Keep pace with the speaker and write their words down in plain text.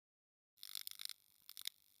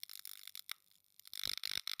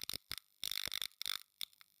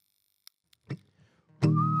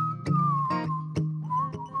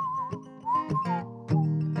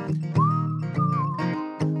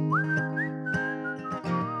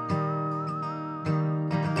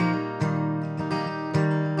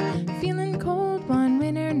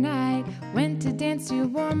dance, you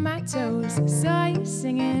warm my toes. Saw you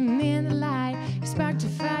singing in the light, you sparked a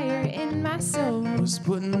fire in my soul. Was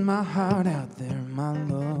putting my heart out there, my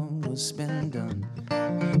love was been done.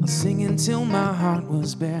 I'll sing until my heart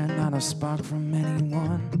was bare, not a spark from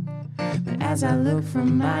anyone. But as I looked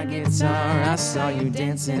from my guitar, I saw you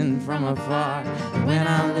dancing from afar. And when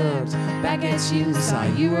I looked back at you, saw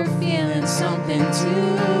you were feeling something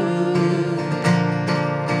too.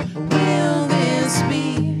 Will this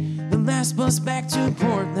be the last bus back to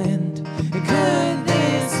Portland? Could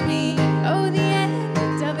this be, Oh, the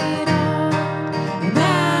end of it all. and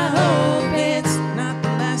I hope it's not the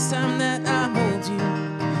last time that I hold you.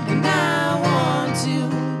 And I want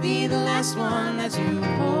to be the last one that you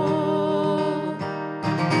hold.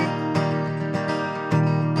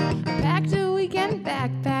 Packed a weekend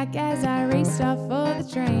backpack as I raced off for the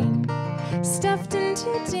train. Stuffed into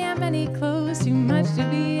damn many clothes, too much to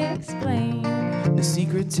be explained. The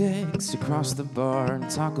secret text across the bar, and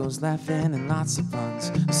tacos laughing and lots of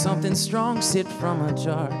buns. Something strong sit from a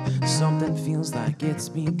jar, something feels like it's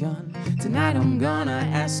begun. Tonight I'm gonna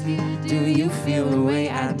ask you, do you feel the way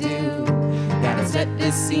I do? Gotta set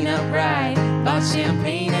this scene up right, bought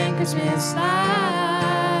champagne and Christmas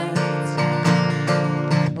lights.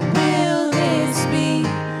 Will this be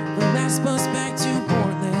the last bus back to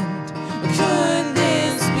Portland? Could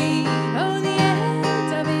this be, Oh, the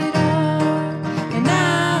end of it all. and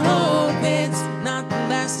I hope it's not the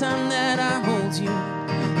last time that I hold you.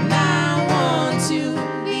 And I want to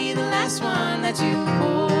be the last one that you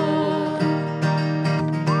hold.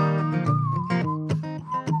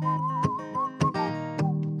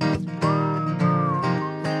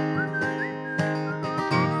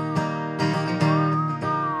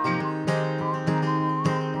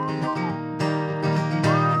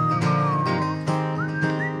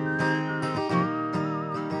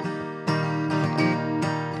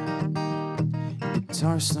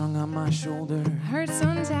 Guitar slung on my shoulder, Heart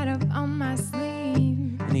sewn tied up on my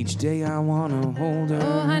sleeve. and each day I wanna hold her.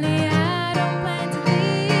 Oh, honey, I don't plan to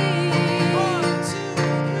leave. 1, 2,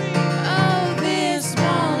 3. Oh, This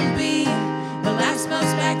won't be the last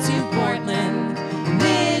bus back to Portland.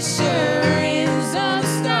 This sure is the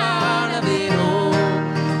start of it all.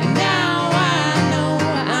 And now I know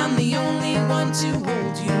I'm the only one to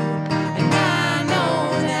hold you. And I know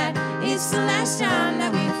that it's the last time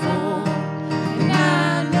that we fall. And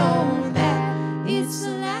I know that it's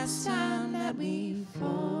the last time that we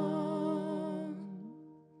fall.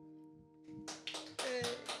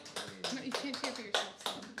 No, you can't cheer for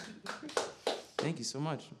yourself. Thank you so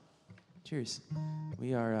much. Cheers.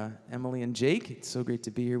 We are Emily and Jake. It's so great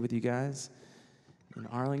to be here with you guys in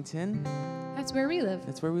Arlington. That's where we live.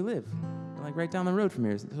 That's where we live. We're like right down the road from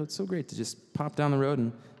here. So it's so great to just pop down the road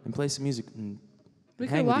and play some music and We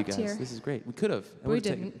hang could've with you walked guys. here. This is great. We could have. We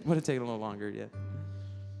didn't. Would have taken a little longer,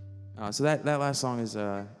 yeah. So that last song is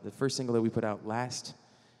the first single that we put out last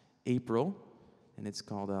April, and it's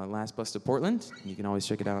called Last Bus to Portland. And you can always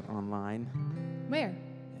check it out online Where?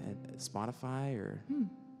 at Spotify or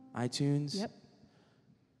iTunes. Yep.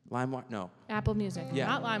 LimeWire? No. Apple Music. Yeah.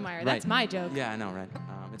 Not LimeWire. Right. That's my joke. Yeah, I know, right?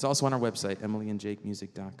 It's also on our website,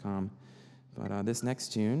 emilyandjakemusic.com. But this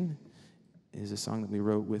next tune is a song that we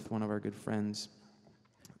wrote with one of our good friends.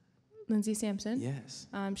 Lindsay Sampson. Yes.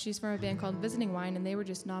 She's from a band called Visiting Wine, and they were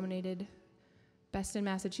just nominated Best in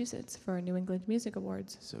Massachusetts for New England Music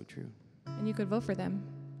Awards. So true. And you could vote for them.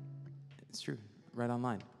 It's true. Right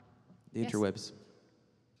online. The Yes. interwebs.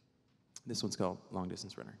 This one's called Long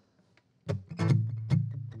Distance Runner.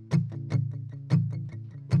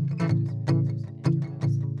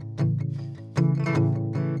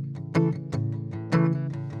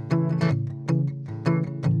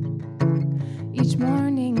 Each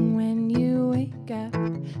morning when you wake up,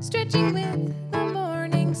 stretching with the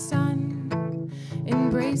morning sun,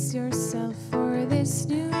 embrace yourself for this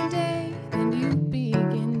new day, then you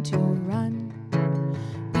begin to run.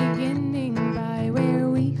 Beginning by where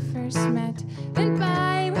we first met, then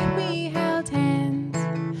by where we held hands,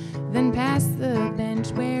 then past the bench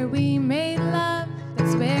where we made love,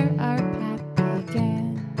 that's where our path began.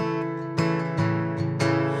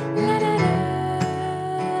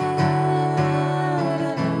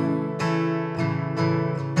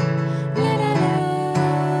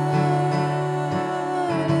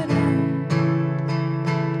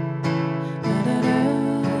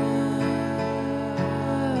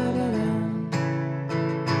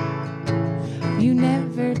 You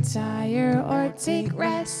never tire or take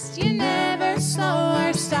rest, you never slow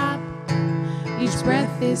or stop. Each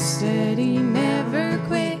breath is steady, never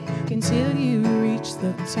quick, until you reach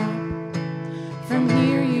the top. From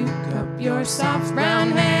here you cup your soft brown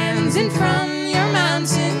hands, and from your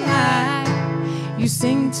mountain high,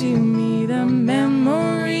 sing to me the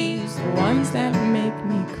memories, the ones that make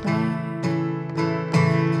me cry.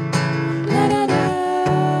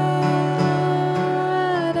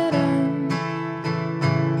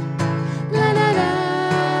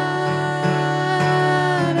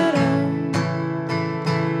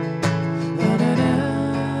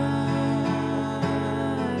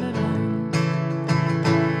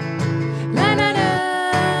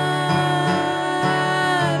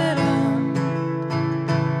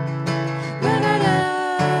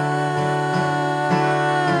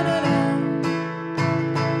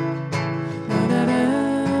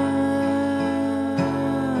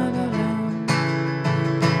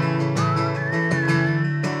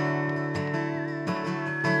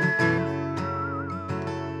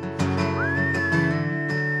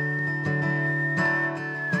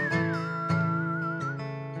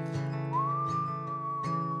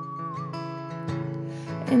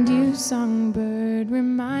 And you, songbird,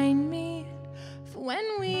 remind me of when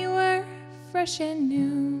we were fresh and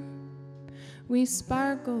new. We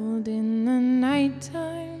sparkled in the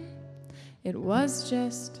nighttime. It was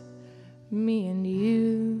just me and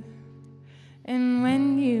you. And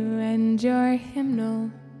when you end your hymnal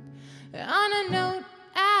on a note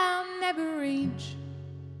I'll never reach,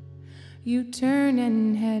 you turn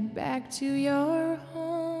and head back to your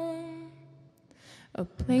home, a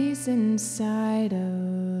place inside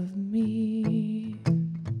of me.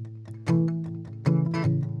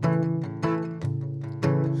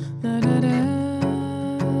 La da da.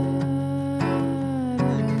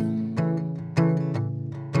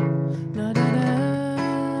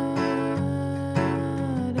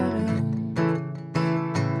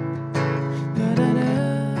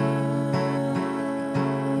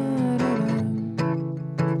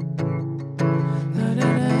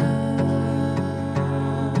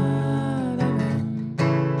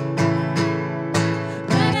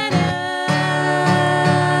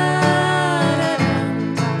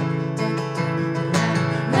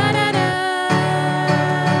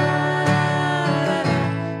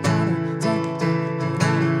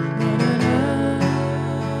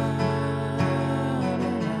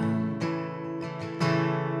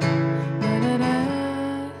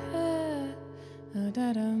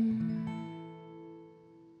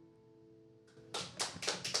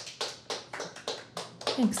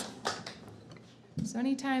 Thanks. So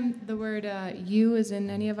anytime the word you is in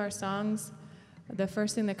any of our songs, the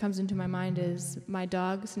first thing that comes into my mind is my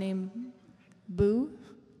dog's name, Boo,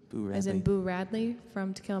 as in Boo Radley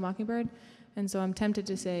from To Kill a Mockingbird. And so I'm tempted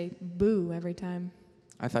to say Boo every time.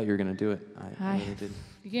 I thought you were going to do it. I really did.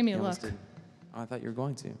 You gave me a look. Oh, I thought you were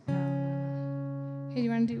going to. Hey, do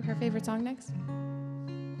you want to do her favorite song next?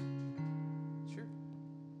 Sure.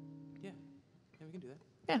 Yeah. Yeah, we can do that.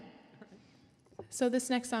 Yeah. So this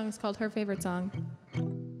next song is called Her Favorite Song.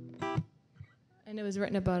 And it was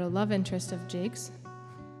written about a love interest of Jake's.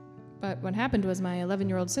 But what happened was my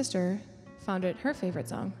 11-year-old sister found it her favorite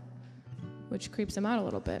song, which creeps him out a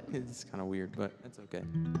little bit. It's kind of weird, but it's okay.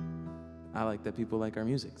 I like that people like our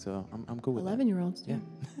music, so I'm cool with 11-year-olds, that. yeah.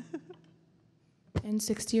 And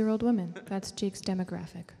 60-year-old women. That's Jake's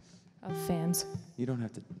demographic of fans. You don't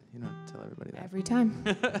have to tell everybody that. Every time.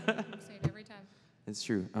 I say it every time. It's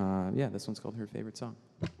true. Yeah, this one's called Her Favorite Song.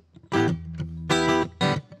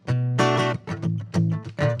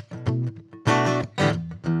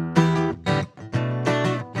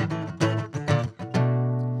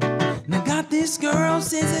 Now got this girl,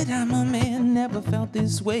 says that I'm a man, never felt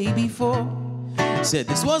this way before. Said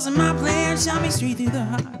this wasn't my plan, shot me straight through the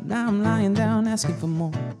heart. Now I'm lying down asking for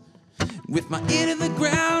more. With my ear to the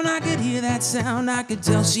ground, I could hear that sound. I could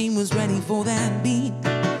tell she was ready for that beat.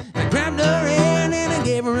 I grabbed her hand and I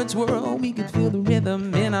gave her a twirl. We could feel the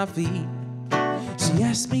rhythm in our feet. She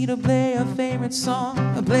asked me to play her favorite song.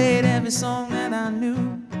 I played every song that I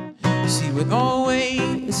knew. She would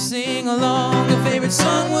always sing along. Her favorite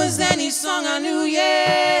song was any song I knew,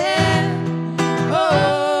 yeah.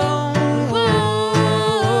 Oh.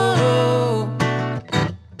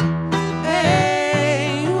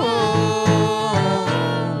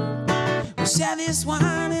 This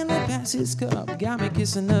wine and we'll pass his cup. Got me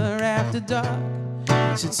kissing her after dark.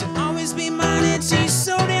 Said she'll always be mine and she's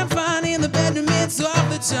so damn fine. In the bedroom it's off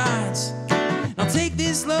the charts. I'll take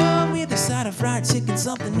this love with a side of fried chicken.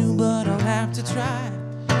 Something new but I'll have to try.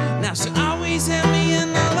 Now she'll always have me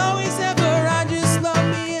and I'll always have her. I just love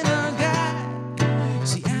being her guy.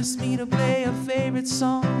 She asked me to play her favorite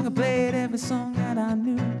song. I played every song that I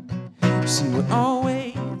knew. She would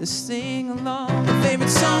always sing along. Her favorite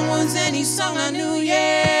song was any song I knew,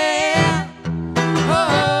 yeah. Oh,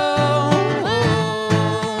 oh,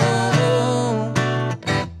 oh.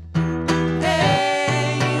 Hey,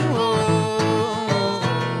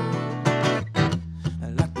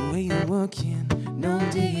 no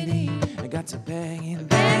diggity. I got to bag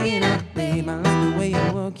it up, babe. I like the way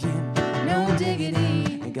you're working. No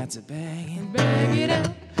diggity. I got to bag it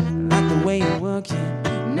up. I like the way you're working.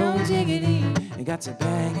 No diggity. I got to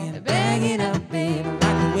bag it up, babe. I like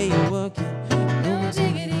the way you're working. No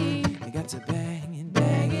diggity. I got to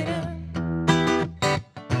bag it up.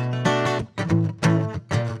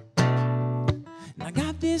 And I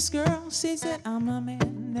got this girl, says that I'm a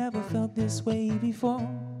man, never felt this way before.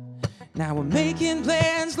 Now we're making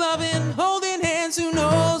plans, loving, holding hands, who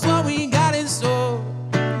knows what we got in store.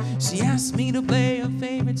 She asked me to play her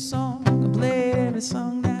favorite song, I played every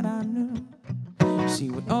song that I knew. She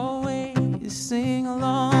would always sing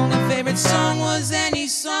along, her favorite song was any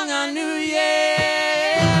song I knew,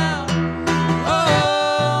 yeah.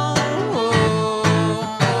 Oh, oh, oh,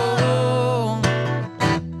 oh.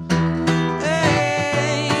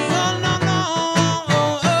 Hey, oh, no, no,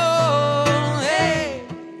 oh, oh, hey.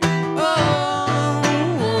 Oh,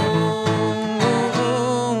 oh,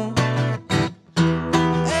 oh,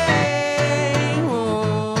 hey,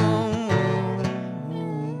 oh.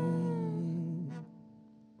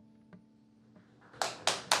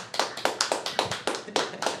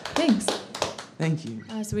 Thanks. Thank you.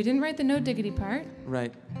 So we didn't write the no diggity part.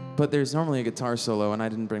 Right. But there's normally a guitar solo, and I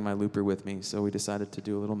didn't bring my looper with me, so we decided to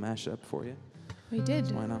do a little mashup for you. We did.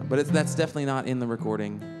 Why not? But that's definitely not in the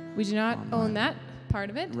recording. We do not own that part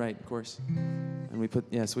of it. Right, of course. And we put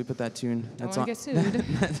that tune. Don't want to get sued.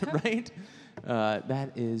 Right?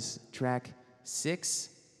 That is track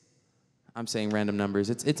 6. I'm saying random numbers.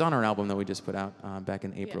 It's on our album that we just put out back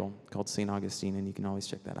in April called St. Augustine, and you can always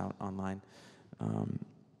check that out online.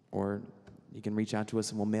 Or you can reach out to us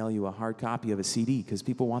and we'll mail you a hard copy of a CD because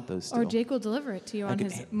people want those still. Or Jake will deliver it to you on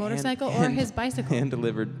his motorcycle or his bicycle.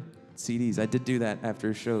 Hand-delivered CDs. I did do that after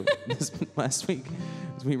a show this last week.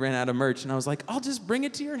 We ran out of merch, and I was like, I'll just bring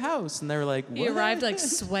it to your house. And they were like, what? He arrived like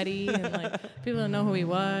sweaty, and like people didn't know who he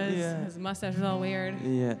was. Yeah. His mustache was all weird.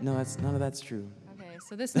 Yeah, no, none of that's true. Okay,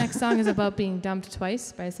 so this next song is about being dumped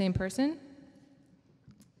twice by the same person.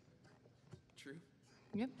 True.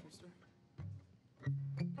 Yep.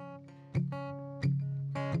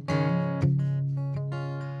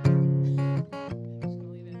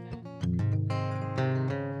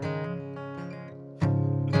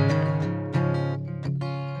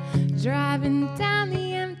 Driving down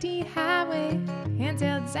the empty highway, hands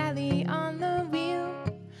held sadly on the wheel,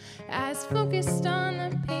 eyes focused on the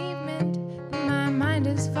pavement, but my mind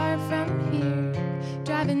is far from here.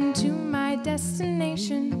 Driving to my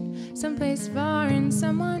destination, someplace far and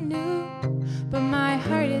someone new, but my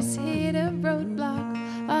heart has hit a roadblock,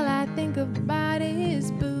 all I think about is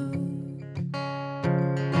boo.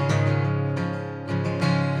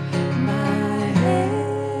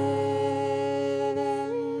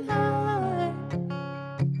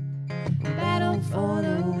 For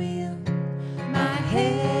the wheel, my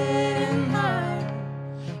head and heart,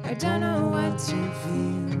 I don't know what to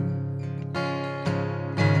feel.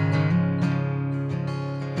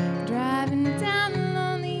 Driving down a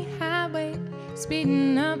lonely highway,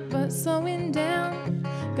 speeding up but slowing down.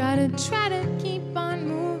 Gotta try to keep on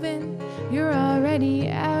moving, you're already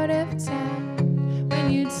out of town.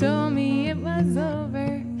 When you told me it was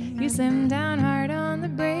over, you slammed down hard on the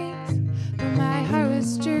brakes, but my heart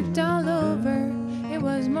was jerked all over. It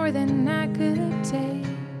was more than I could take.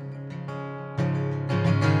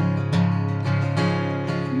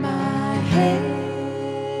 My head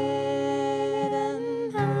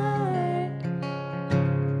and heart,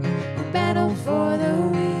 a battle for the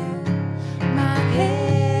wheel. My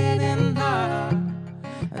head and heart,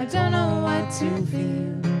 I don't know what to feel.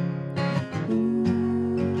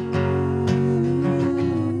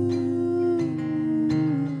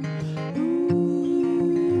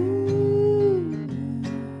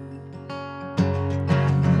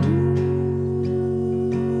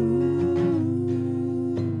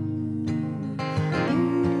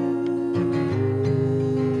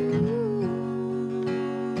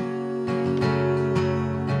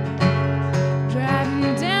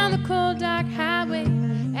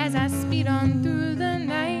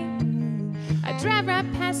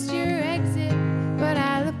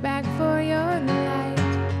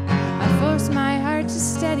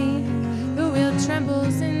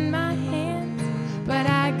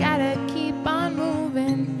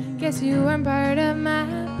 You weren't part of my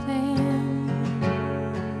plan.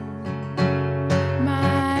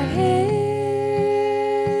 My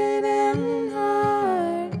head and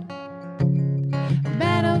heart, a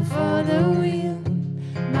battle for the wheel.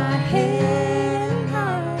 My head and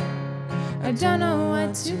heart, I don't know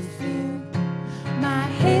what to feel. My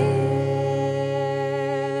head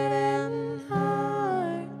and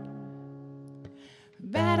heart,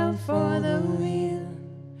 battle for the wheel.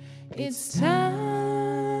 It's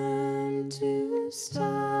time to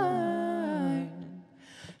start.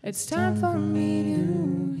 It's time for me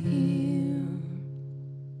to heal.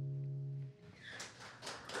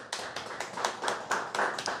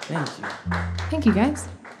 Thank you. Thank you, guys.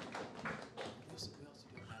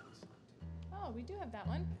 Oh, we do have that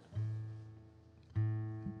one.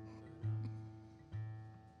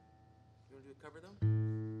 You want to do a cover though?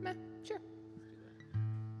 Meh, sure.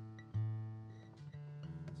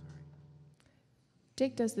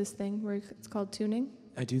 Jake does this thing where it's called tuning.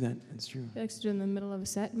 I do that. It's true. He likes to do it in the middle of a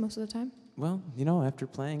set most of the time. Well, you know, after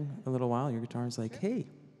playing a little while, your guitar is like, hey,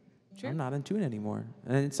 Sure. I'm not in tune anymore.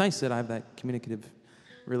 And it's nice that I have that communicative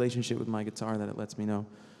relationship with my guitar that it lets me know.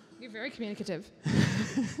 You're very communicative.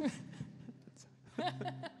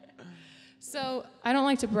 So I don't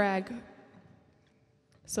like to brag,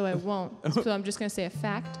 so I won't. So I'm just going to say a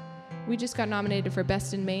fact. We just got nominated for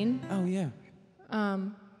Best in Maine. Oh, yeah.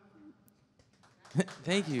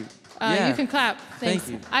 Thank you. You can clap. Thanks.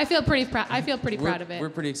 Thank you. I feel pretty proud of it. We're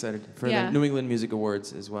pretty excited for Yeah. the New England Music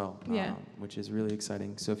Awards as well, Yeah. which is really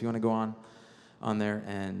exciting. So if you want to go on there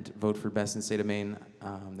and vote for Best in the State of Maine,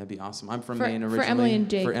 that'd be awesome. I'm from Maine originally. For Emily and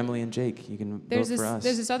Jake. For Emily and Jake, you can vote for us.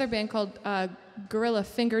 There's this other band called Gorilla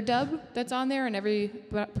Finger Dub that's on there, and every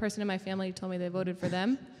person in my family told me they voted for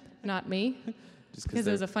them, not me, Just because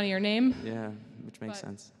it was a funnier name. Yeah, which makes But-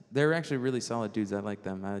 sense. They're actually really solid dudes. I like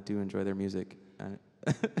them. I do enjoy their music.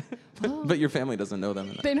 Oh. But your family doesn't know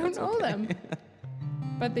them. They don't That's know okay. them.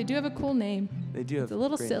 But they do have a cool name. They do have It's a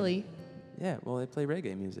little great silly. names. Yeah, well, they play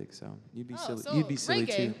reggae music, so you'd be silly. so You'd be silly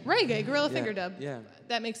reggae, too. Reggae, Gorilla Yeah, Finger Dub. Yeah,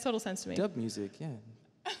 That makes total sense to me. dub music. Yeah,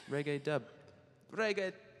 reggae dub.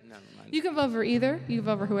 Reggae. Never mind. You can vote for either. You can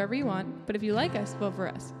vote for whoever you want. But if you like us, vote for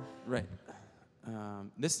us. Right.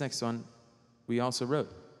 This next one, we also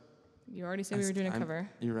wrote. You already said we were doing a cover.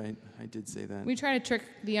 You're right. I did say that. We try to trick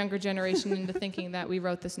the younger generation into thinking that we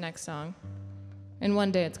wrote this next song. And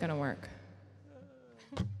one day it's going to work.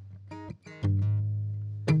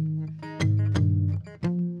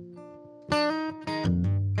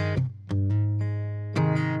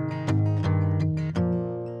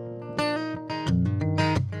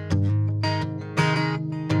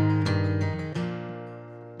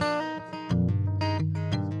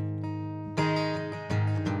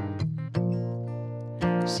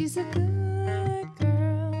 She's a good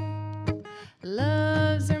girl,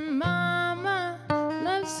 loves her mama,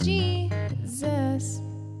 loves Jesus,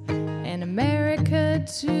 and America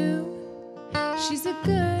too. She's a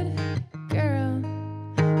good girl,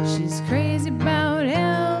 she's crazy about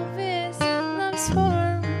Elvis, loves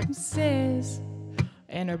horses,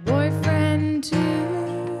 and her boyfriend too.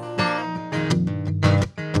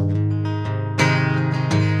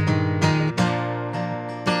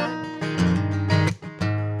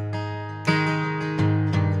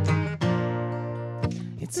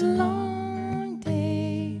 It's a long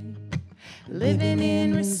day living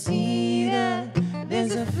in Reseda.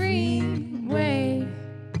 There's a freeway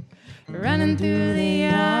running through the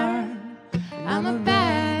yard. I'm a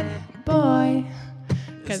bad boy,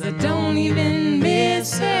 'cause I don't even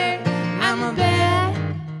miss her. I'm a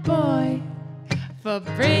bad boy for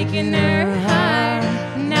breaking her heart.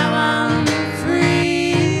 Now I'm free.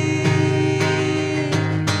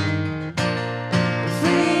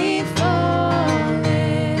 Free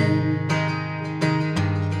falling.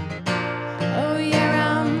 Oh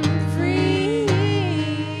yeah, I'm free.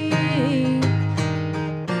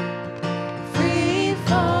 Free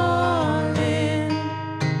falling.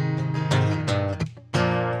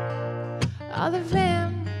 All the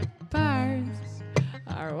vampires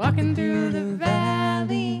are walking through the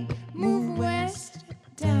valley. Move west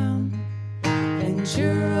down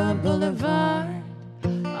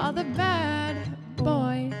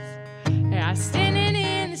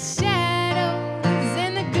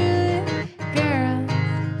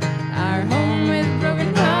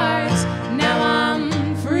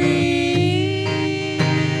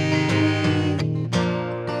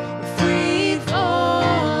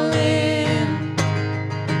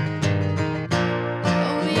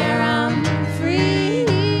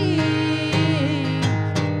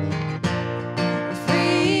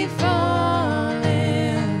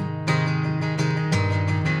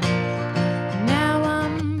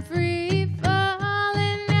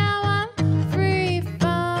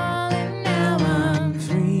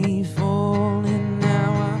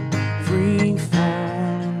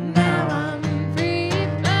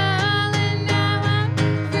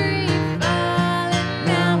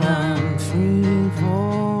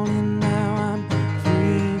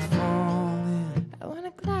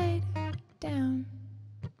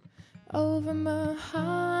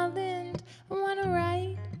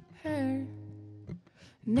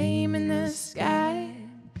name in the sky.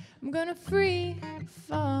 I'm gonna free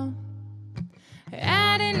fall,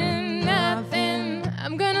 adding in nothing.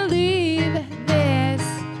 I'm gonna leave this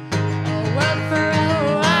world for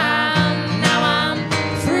a while. Now I'm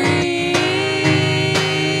free,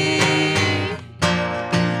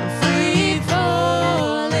 free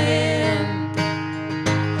falling.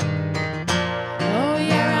 Oh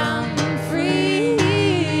yeah, I'm free,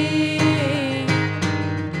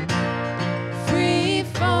 free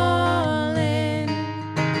falling.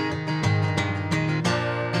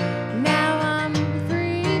 Now I'm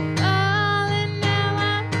free falling. Now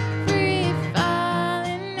I'm free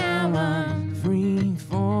falling. Now I'm Free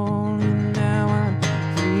falling, now I'm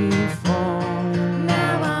free falling.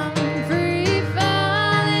 Now I'm free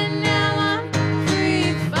falling. Now I'm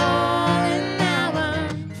free falling. Now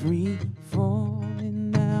I'm Free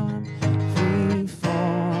falling, now I'm free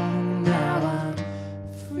falling. now I'm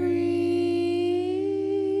free.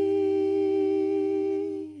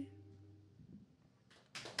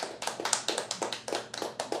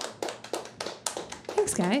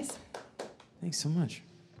 Thanks, guys. Thanks so much.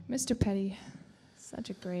 Mr. Petty, such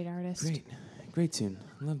a great artist. Great tune.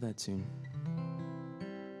 I love that tune.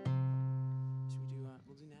 Should we do,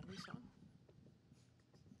 we'll do Natalie's song?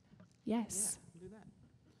 Yes. We'll do that.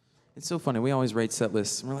 It's so funny. We always write set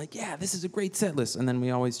lists, and we're like, yeah, this is a great set list, and then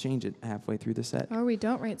we always change it halfway through the set. Or we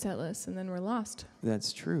don't write set lists and then we're lost.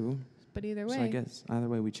 That's true. But either So I way, guess either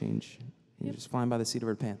way we change. You're Yep. just flying by the seat of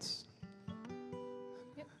our pants.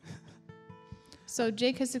 so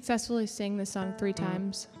Jake has successfully sang this song 3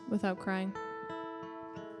 times without crying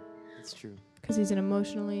It's true. because he's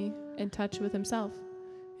emotionally in touch with himself,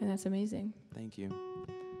 and that's amazing. Thank you.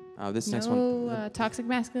 This next one. No toxic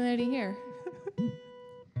masculinity here.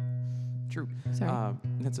 True. Sorry.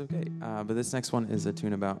 That's okay. But this next one is a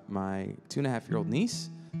tune about my 2.5-year-old niece,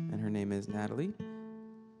 and her name is Natalie.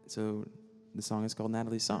 So the song is called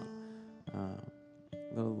Natalie's Song.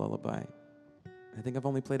 Little lullaby. I think I've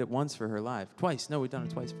only played it once for her live. Twice. No, we've done it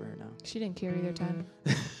twice for her now. She didn't care either time.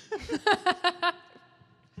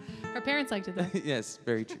 Her parents liked it though. Yes,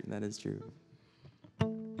 very true. That is true.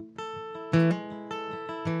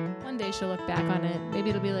 One day she'll look back on it. Maybe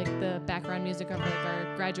it'll be like the background music of like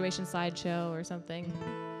our graduation slideshow or something.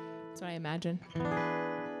 That's what I imagine.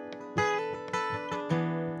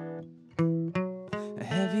 A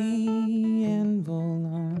heavy anvil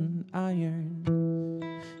on iron,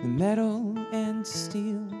 the metal and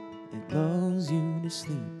steel, it lulls you to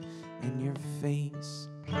sleep, and your face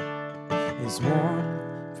is warm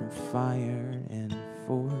from fire and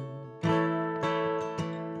forge.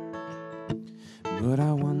 But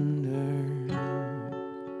I wonder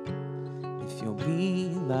if you'll be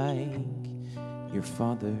like your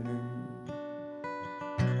father,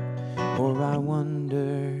 or I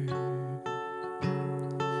wonder,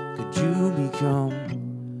 could you become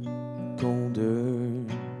colder?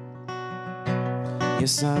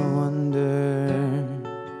 Yes, I wonder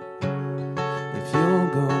if you'll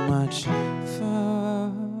go much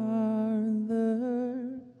farther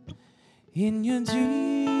in your dreams.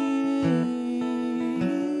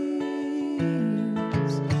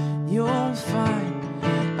 You'll find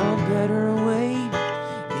a better way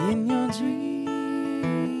in your dreams.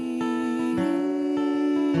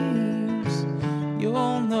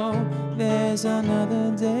 You'll know there's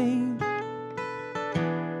another day.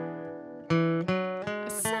 A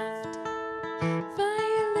soft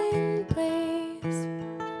violin plays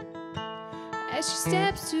as she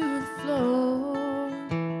steps to the floor,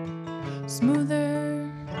 smoother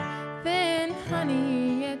than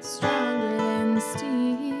honey, yet stronger than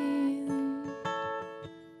steel.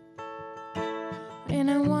 And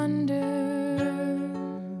I wonder,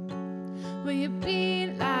 will you be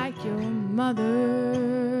like your mother?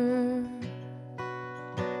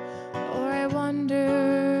 Or I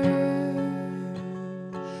wonder,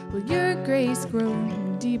 will your grace grow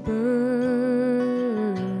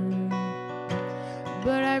deeper?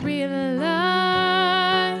 But I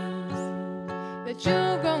realize that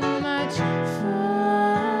you'll go much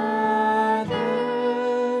farther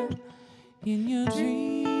In your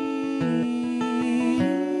dreams,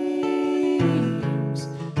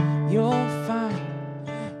 you'll find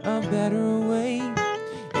a better way.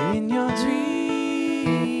 In your dreams,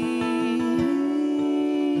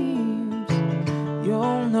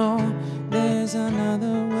 you'll know there's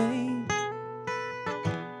another way.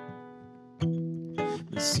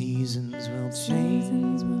 The seasons will Seasons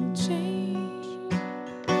change, will change,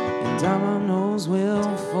 and dominoes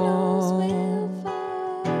will fall.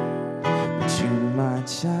 But you, my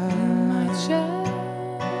child, my child.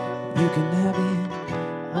 you can have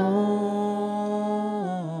it all.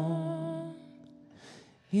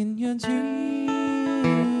 In your dreams,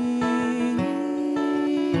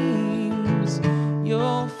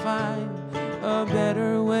 you'll find a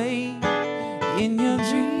better way. In your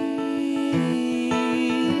dreams,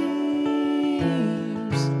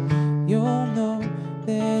 you'll know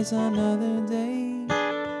there's another day.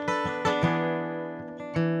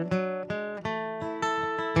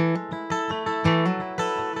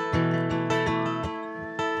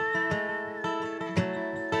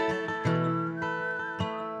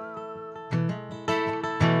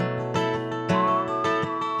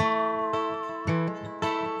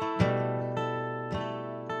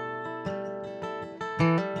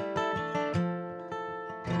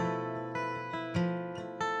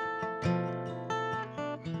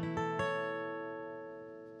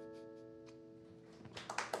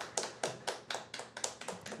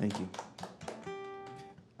 Thank you.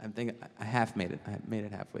 I'm thinking I half made it. I made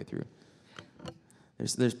it halfway through.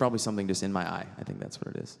 There's probably something just in my eye. I think that's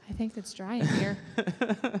what it is. I think it's dry in here.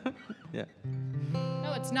 Yeah.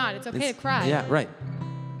 No, it's not. It's okay to cry. Yeah, right.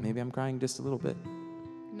 Maybe I'm crying just a little bit.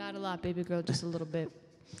 Not a lot, baby girl, just a little bit.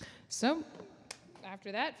 So,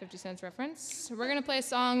 after that, 50 Cent's reference, we're going to play a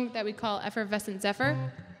song that we call Effervescent Zephyr.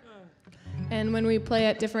 And when we play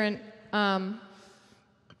at different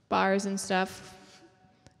bars and stuff,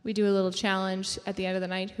 we do a little challenge at the end of the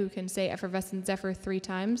night who can say Effervescent Zephyr 3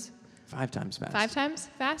 times. 5 times fast. 5 times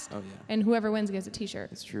fast? Oh, yeah. And whoever wins gets a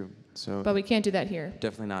t-shirt. It's true. So But we can't do that here.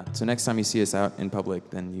 definitely not. So next time you see us out in public,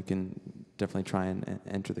 then you can definitely try and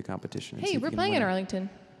enter the competition. And see Hey, if we're you can playing win in it. Arlington.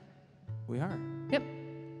 We are. Yep.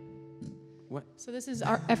 What? So this is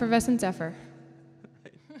our Effervescent Zephyr.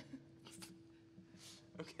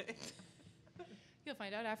 Okay. You'll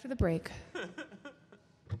find out after the break.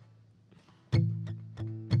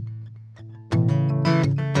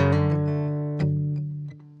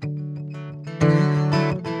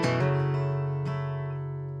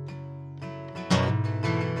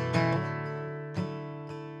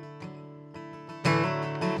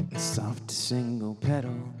 Soft single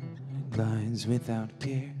petal glides without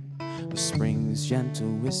peer. A spring's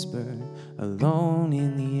gentle whisper alone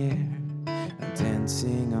in the air. I'm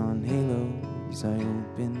dancing on halos, I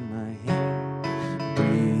open my hand,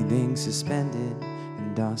 breathing suspended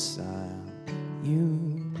and docile.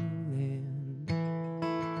 You live.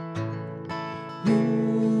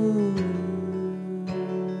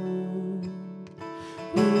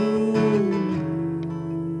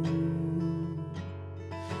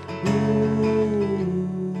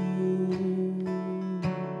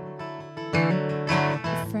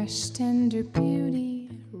 Fresh, tender beauty,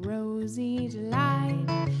 rosy delight,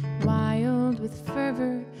 wild with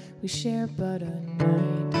fervor, we share but a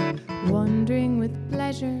night, wondering with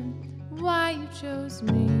pleasure why you chose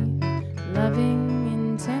me, loving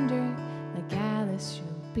and tender like Alice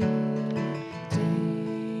you'll be,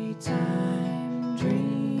 daytime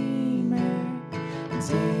dreamer,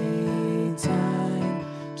 daytime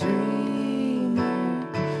dreamer,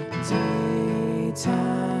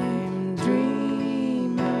 daytime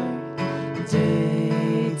dreamer,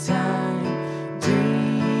 daytime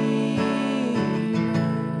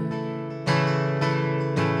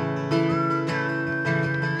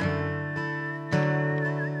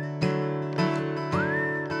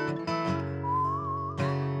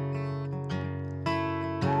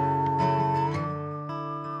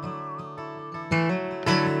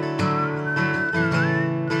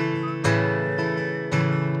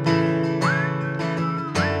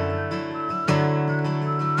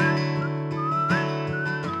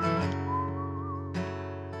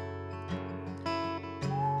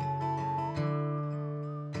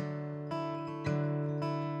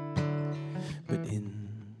But in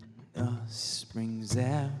a spring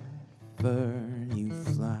zephyr you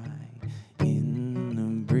fly in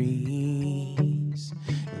the breeze,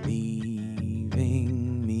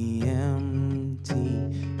 leaving me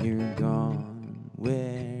empty. You're gone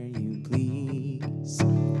where you please.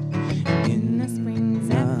 In the spring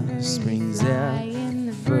zephyr, spring you fly in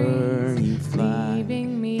the zephyr you fly,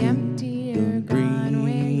 leaving me empty, you're gone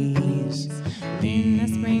where you please. In the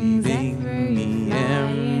spring zephyr, you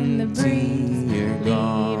fly in the breeze, leaving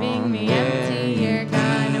me empty, you're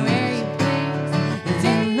gone where you please.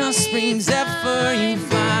 In the spring zephyr you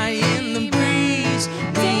fly in the breeze,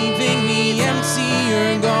 leaving me empty,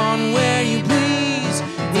 you're gone where you please.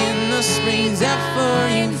 In the spring zephyr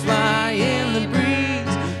you fly in the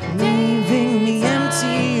breeze, leaving me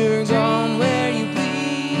empty, you're gone where you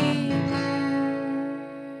please.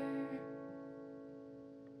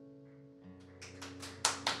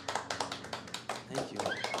 Thank you.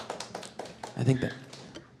 I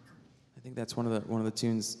think that's one of the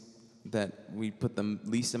tunes that we put the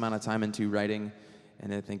least amount of time into writing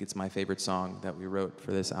And I think it's my favorite song that we wrote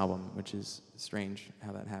for this album, which is strange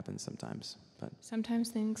how that happens sometimes. But Sometimes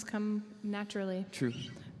things come naturally. true.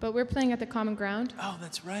 But we're playing at the Common Ground. Oh,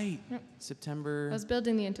 that's right. Yep. September. I was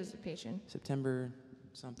building the anticipation. September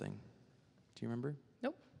something. Do you remember?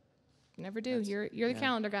 Nope. Never do. That's- You're the yeah,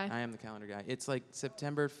 calendar guy. I am the calendar guy. It's like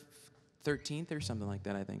September 13th or something like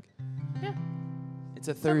that, I think. Yeah. It's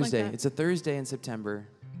a Something like Thursday. that. It's a Thursday in September.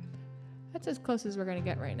 That's as close as we're going to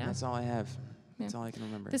get right now. That's all I have. Yeah. That's all I can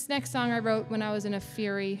remember. This next song I wrote when I was in a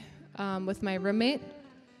fury with my roommate,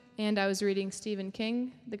 and I was reading Stephen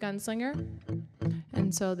King, The Gunslinger,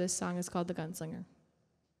 and so this song is called The Gunslinger.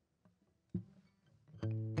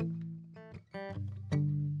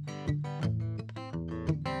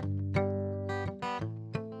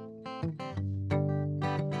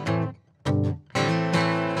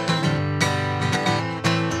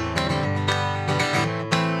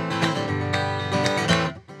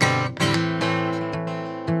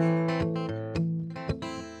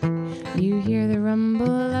 You hear the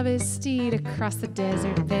rumble of his steed across the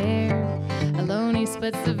desert there. Alone he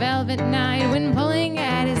splits the velvet night when pulling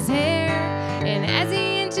at his hair. And as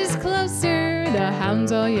he inches closer, the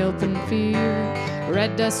hounds all yelp in fear.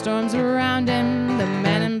 Red dust storms around him, the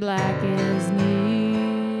man in black is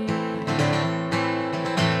near.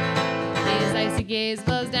 His icy gaze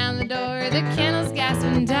blows down the door, the candles gasp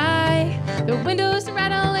and die. The windows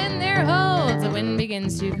rattle in their holds, the wind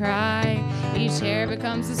begins to cry. Each hair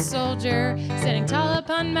becomes a soldier, standing tall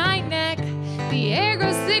upon my neck. The air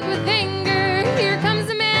grows thick with anger, here comes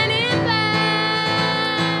the man in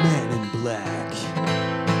black. Man in Black.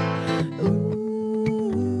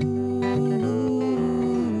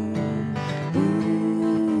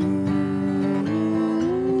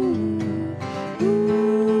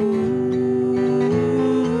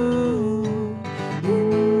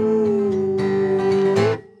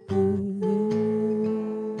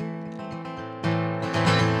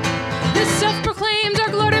 The self-proclaimed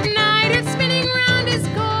dark lord of night, it's spinning round his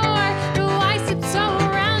core. The ice tips all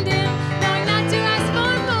around him, knowing not to ask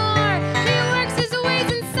for more. He works his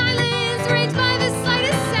ways in silence, raged by the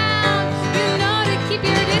slightest sound. You know to keep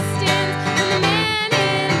your distance when the man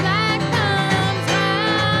in black comes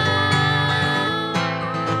round.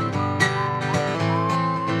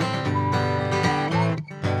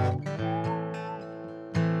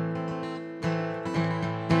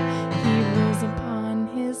 He rules upon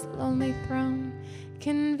his lonely throne,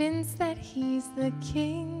 convinced that he's the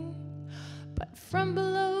king. But from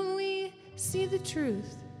below we see the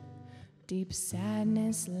truth. Deep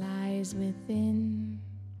sadness lies within.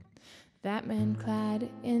 That man clad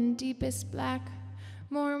in deepest black,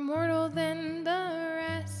 more mortal than the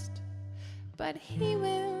rest. But he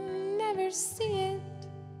will never see it.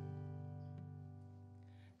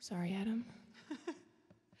 Sorry, Adam.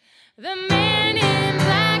 The man in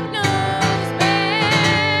black knows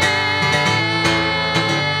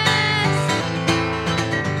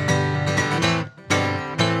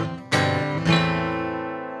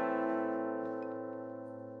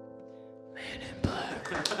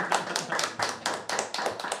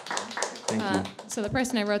Thank you. So the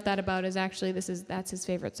person I wrote that about is actually that's his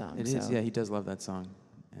favorite song. It so. is, yeah, he does love that song.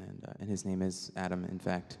 And his name is Adam, in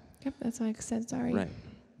fact. Yep, that's why I said sorry. Right.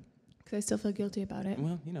 Because I still feel guilty about it.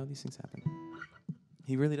 Well, you know, these things happen.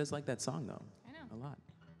 He really does like that song, though. I know. A lot.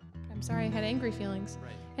 I'm sorry I had angry feelings.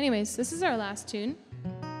 Right. Anyways, this is our last tune.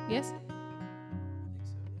 Yes?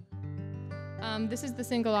 This is the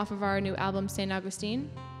single off of our new album, St. Augustine.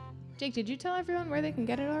 Jake, did you tell everyone where they can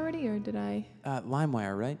get it already, or did I?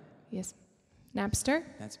 LimeWire, right? Yes. Napster?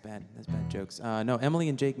 That's bad. That's bad jokes. No,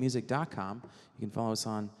 EmilyandJakeMusic.com. You can follow us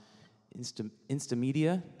on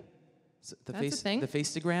Instamedia. The That's a thing. The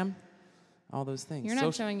Faceagram. All those things. You're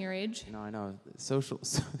not showing your age. No, I know. Social.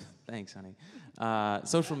 Thanks, honey.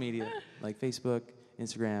 Social media like Facebook,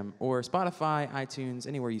 Instagram, or Spotify, iTunes,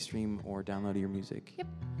 anywhere you stream or download your music. Yep.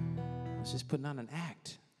 I was just putting on an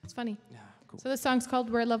act. It's funny. Yeah, cool. So this song's called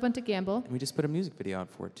Where Love Went to Gamble. And we just put a music video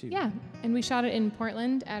out for it too. Yeah, and we shot it in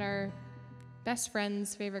Portland at our best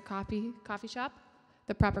friend's favorite coffee shop,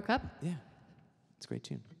 The Proper Cup. Yeah. It's a great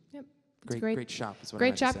tune. Yep. It's Great shop is what I Great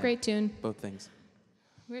meant to shop, say. great tune. Both things.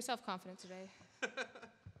 We're self-confident today.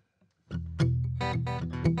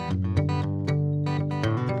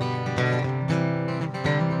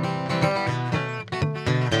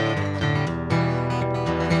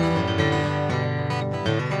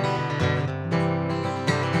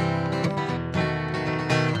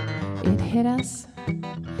 It hit us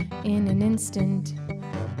in an instant,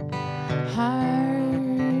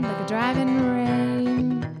 hard like a driving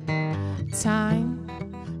rain.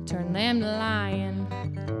 Time turned lamb to lion,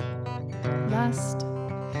 lust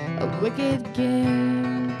a wicked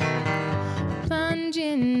game.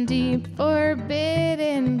 Plunging deep,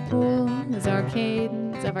 forbidden pools,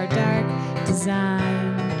 arcades of our dark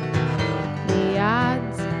design. The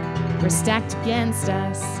odds were stacked against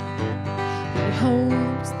us. We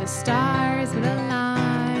hoped the stars would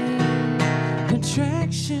align.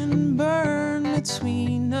 Attraction burned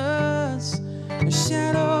between us, the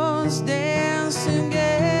shadows dance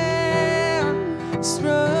again,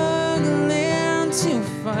 struggling to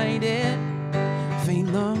fight it. Fate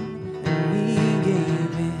long and we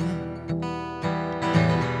gave in.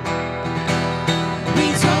 We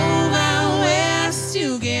drove out west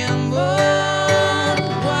to gamble.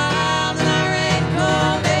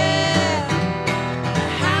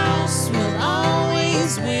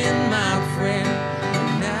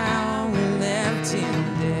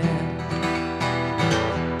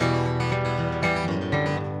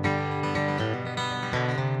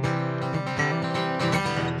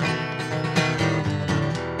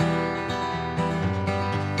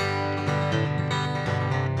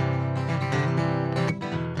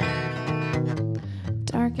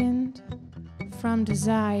 Darkened from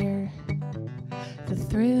desire, the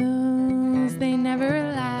thrills they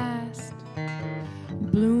never last.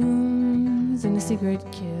 Blooms in a secret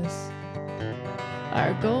kiss.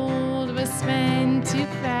 Our gold was spent too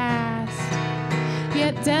fast,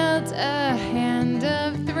 yet dealt a hand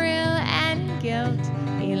of thrill and guilt,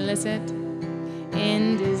 illicit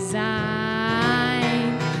in design.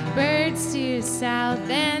 Birds to south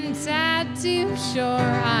and sad to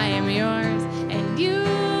shore. I am yours and you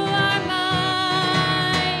are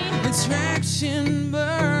mine. Attraction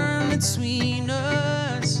burned between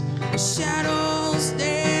us, the shadows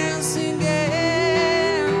dance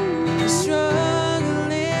again,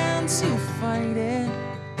 struggling to fight it.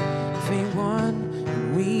 Fate won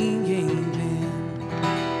and we gave in.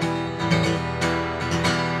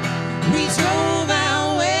 We drove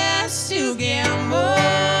out west to gamble.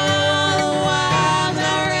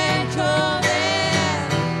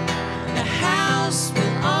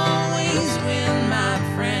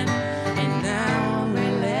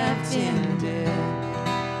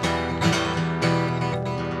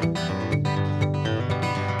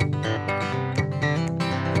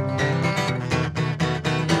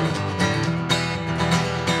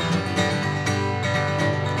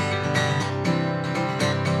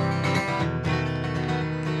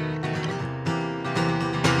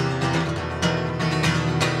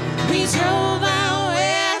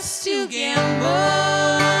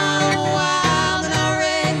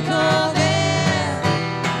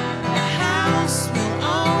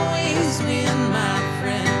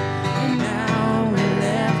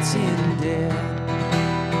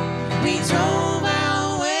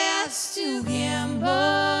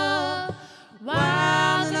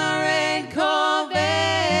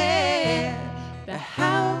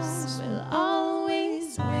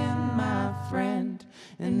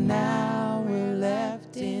 And now we're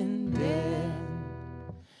left in debt.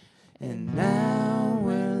 And now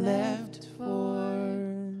we're left for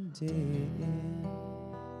dead.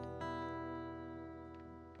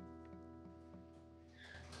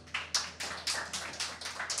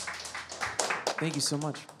 Thank you so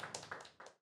much.